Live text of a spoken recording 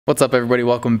What's up, everybody?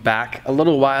 Welcome back. A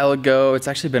little while ago, it's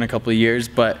actually been a couple of years,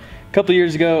 but a couple of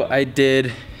years ago I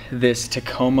did this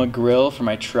Tacoma grill for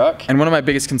my truck, and one of my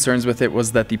biggest concerns with it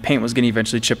was that the paint was going to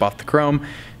eventually chip off the chrome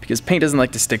because paint doesn't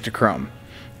like to stick to chrome.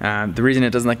 The reason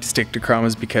it doesn't like to stick to chrome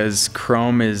is because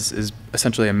chrome is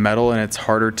essentially a metal, and it's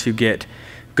harder to get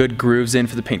good grooves in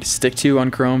for the paint to stick to on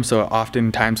chrome, so it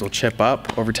oftentimes will chip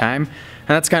up over time.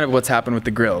 And that's kind of what's happened with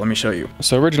the grill. Let me show you.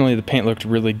 So originally the paint looked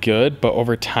really good, but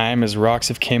over time as rocks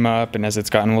have came up and as it's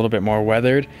gotten a little bit more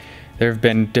weathered, there have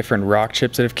been different rock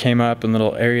chips that have came up in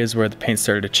little areas where the paint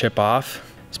started to chip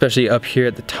off, especially up here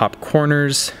at the top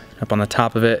corners, up on the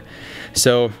top of it.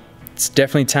 So it's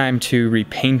definitely time to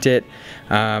repaint it.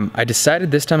 I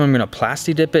decided this time I'm gonna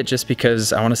Plastidip it just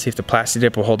because I wanna see if the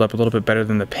Plastidip will hold up a little bit better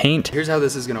than the paint. Here's how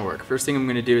this is gonna work. First thing I'm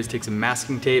gonna do is take some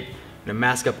masking tape. I'm gonna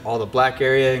mask up all the black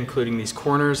area, including these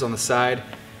corners on the side.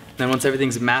 Then once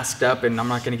everything's masked up and I'm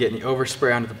not gonna get any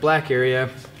overspray onto the black area,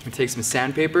 I'm gonna take some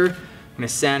sandpaper. I'm gonna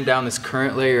sand down this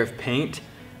current layer of paint.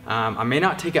 I may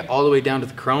not take it all the way down to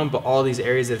the chrome, but all these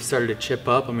areas that have started to chip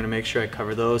up, I'm gonna make sure I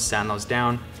cover those, sand those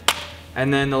down.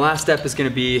 And then the last step is gonna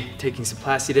be taking some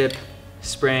Plastidip,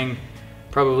 spraying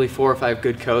probably 4 or 5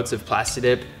 good coats of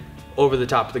Plastidip over the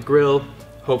top of the grill,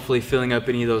 hopefully filling up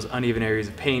any of those uneven areas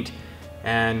of paint,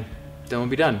 and then we'll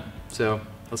be done. So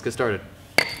let's get started.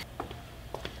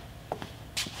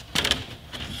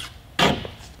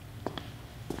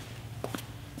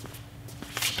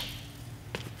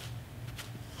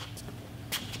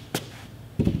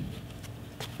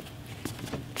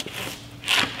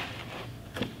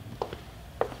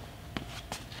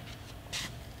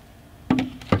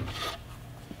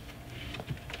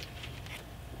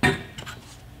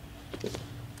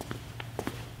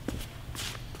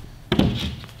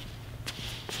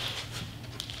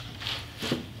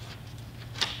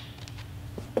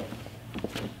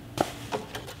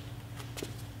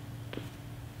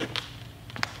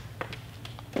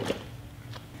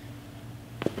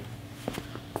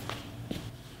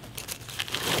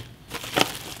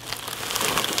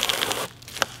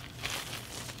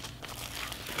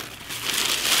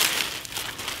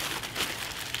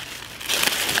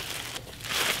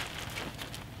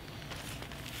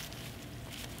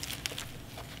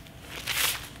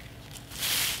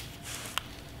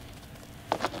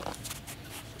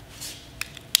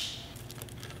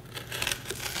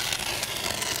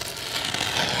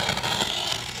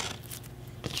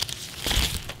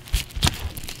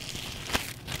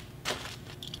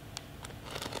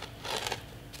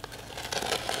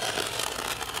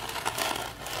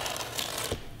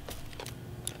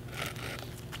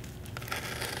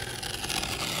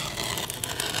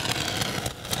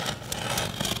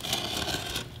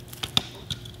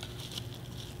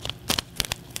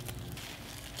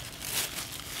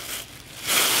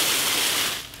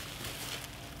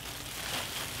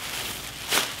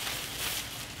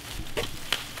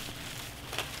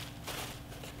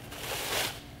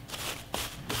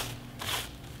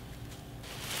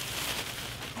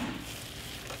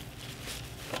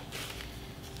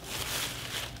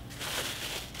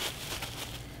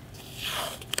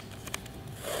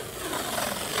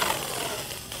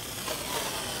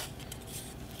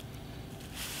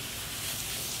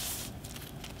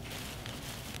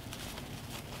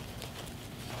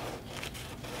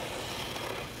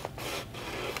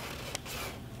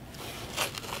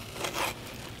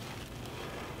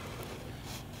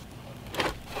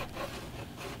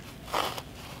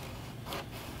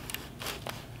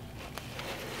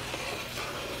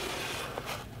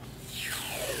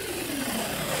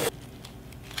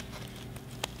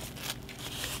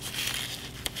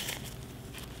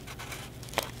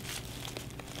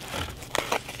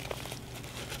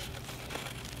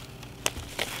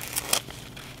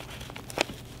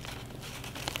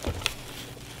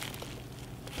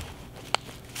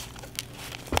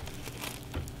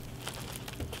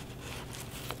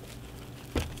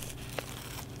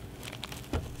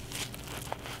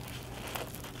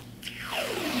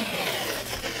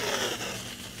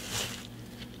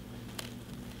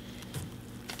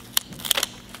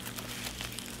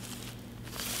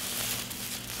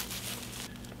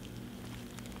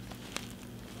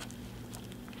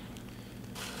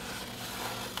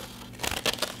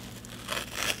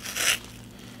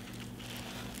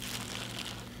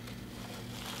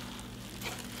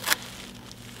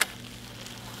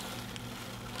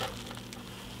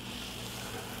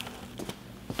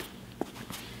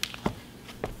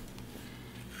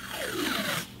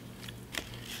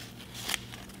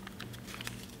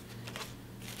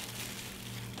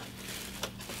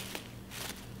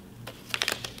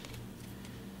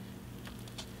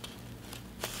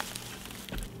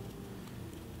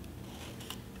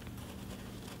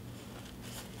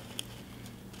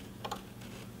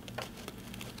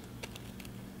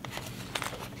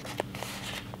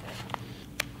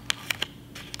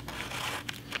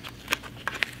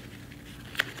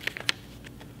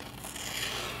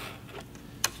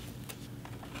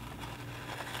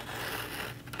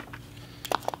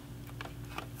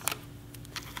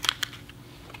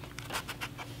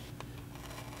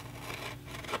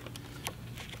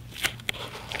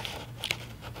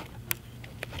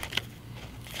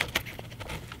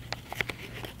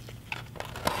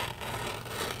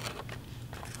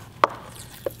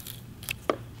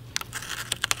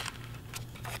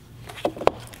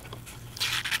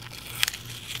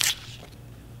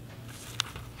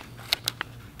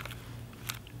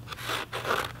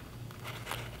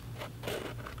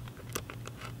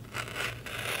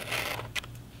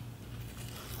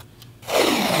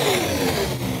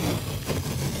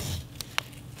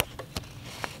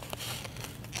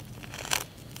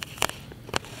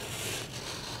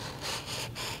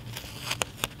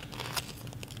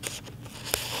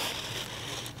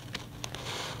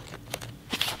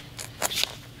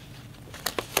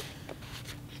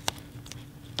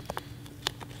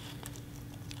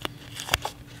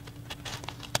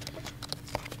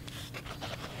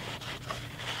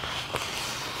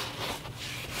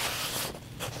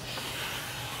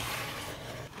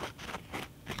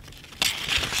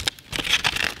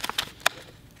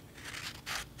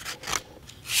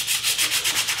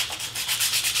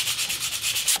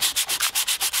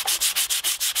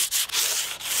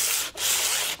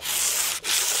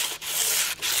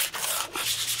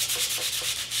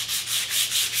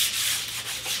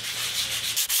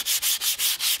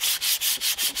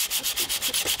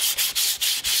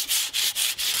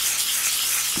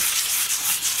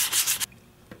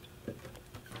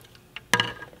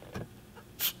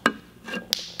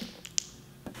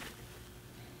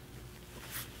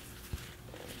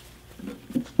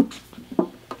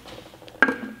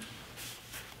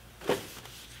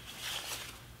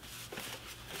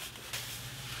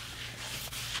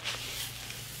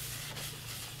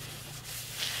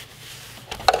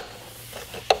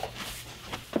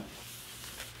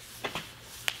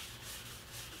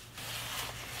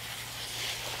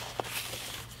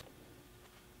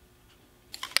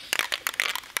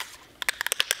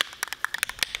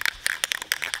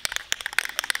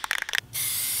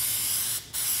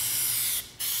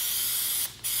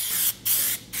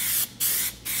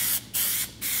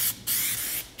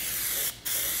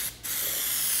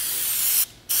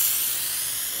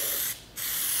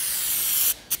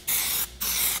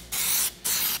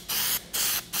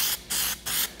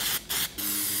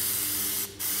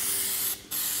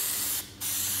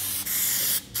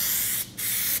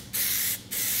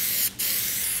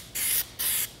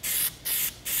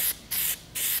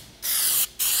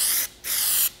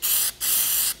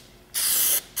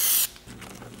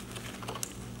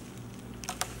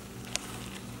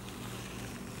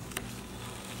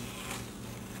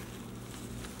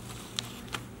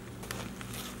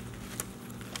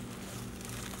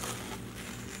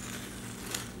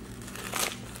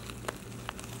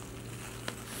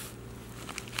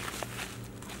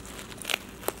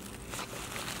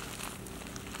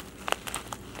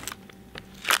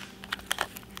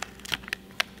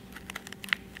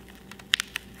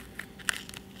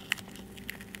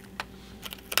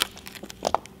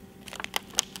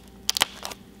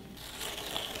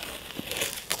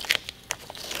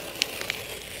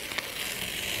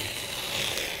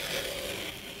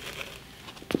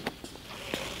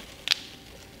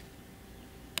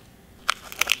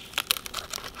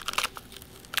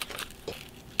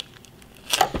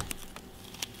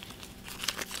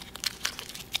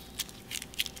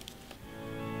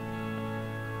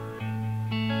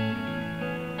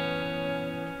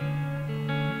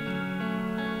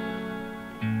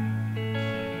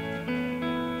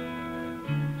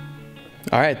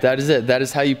 All right, that is it. That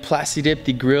is how you Plastidip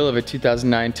the grill of a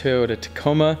 2009 Toyota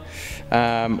Tacoma,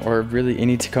 or really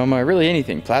any Tacoma, or really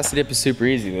anything. Plastidip is super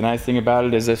easy. The nice thing about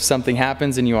it is if something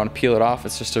happens and you want to peel it off,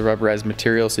 it's just a rubberized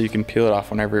material, so you can peel it off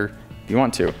whenever you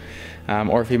want to,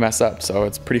 or if you mess up, so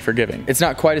it's pretty forgiving. It's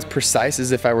not quite as precise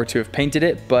as if I were to have painted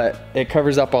it, but it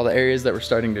covers up all the areas that were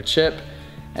starting to chip.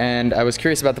 And I was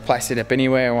curious about the Plastidip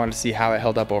anyway. I wanted to see how it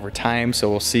held up over time, so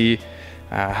we'll see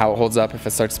how it holds up. If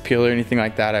it starts to peel or anything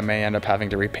like that, I may end up having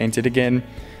to repaint it again,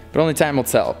 but only time will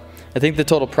tell. I think the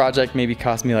total project maybe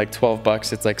cost me like 12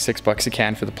 bucks. It's like $6 a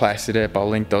can for the Plastidip. I'll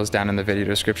link those down in the video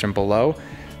description below.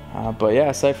 But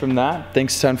yeah, aside from that,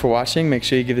 thanks a ton for watching. Make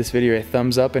sure you give this video a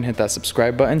thumbs up and hit that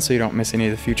subscribe button so you don't miss any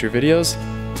of the future videos.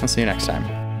 I'll see you next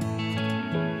time.